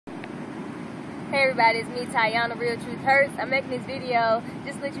Hey everybody, it's me, Tiyona, Real Truth Hurts. I'm making this video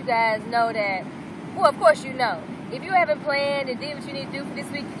just to let you guys know that, well, of course you know, if you haven't planned and did what you need to do for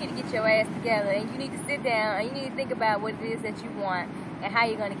this week, you need to get your ass together and you need to sit down and you need to think about what it is that you want and how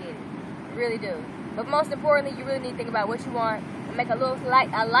you're going to get it. You really do. But most importantly, you really need to think about what you want and make a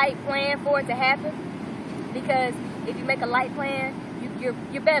light plan for it to happen. Because if you make a light plan,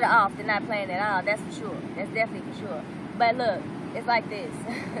 you're better off than not planning at all. That's for sure. That's definitely for sure. But look, it's like this.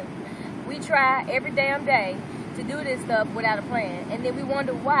 We try every damn day to do this stuff without a plan, and then we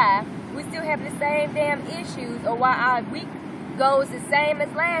wonder why we still have the same damn issues or why our week goes the same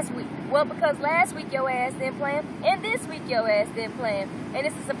as last week. Well, because last week your ass didn't plan, and this week your ass didn't plan, and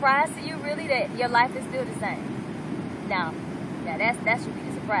it's a surprise to you really that your life is still the same. Now that should be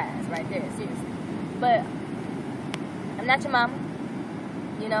the surprise right there, seriously. But I'm not your mama.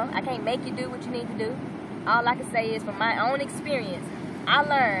 You know, I can't make you do what you need to do. All I can say is from my own experience, I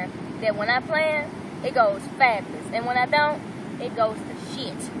learned that when I plan, it goes fabulous. And when I don't, it goes to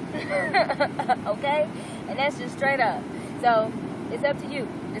shit. Okay? And that's just straight up. So, it's up to you.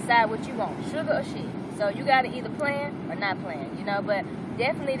 Decide what you want, sugar or shit. So, you got to either plan or not plan, you know? But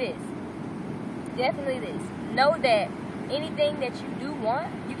definitely this. Definitely this. Know that anything that you do want,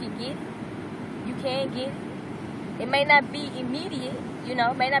 you can get it. You can get it. It may not be immediate, you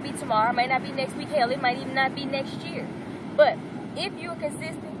know, it may not be tomorrow, it may not be next week, hell, it might even not be next year. But if you're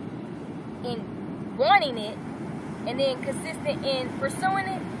consistent in wanting it, and then consistent in pursuing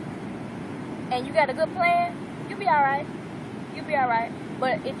it, and you got a good plan, you'll be alright. You'll be alright.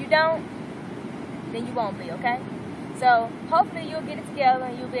 But if you don't, then you won't be, okay? So hopefully you'll get it together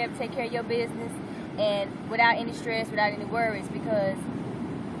and you'll be able to take care of your business and without any stress, without any worries, because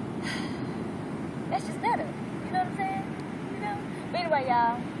that's just better. You know what I'm saying? You know? But anyway,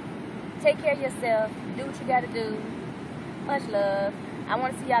 y'all, take care of yourself. Do what you got to do. Much love. I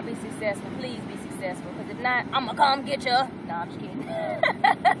want to see y'all be successful. Please be successful. Because if not, I'm going to come get you. No, I'm just kidding.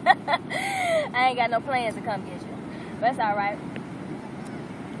 I ain't got no plans to come get you. But that's alright.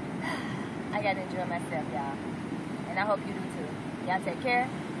 I got to enjoy myself, y'all. And I hope you do too. Y'all take care.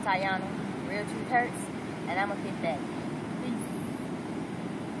 Tiyona, Real Truth Hurts. And I'm going to get that.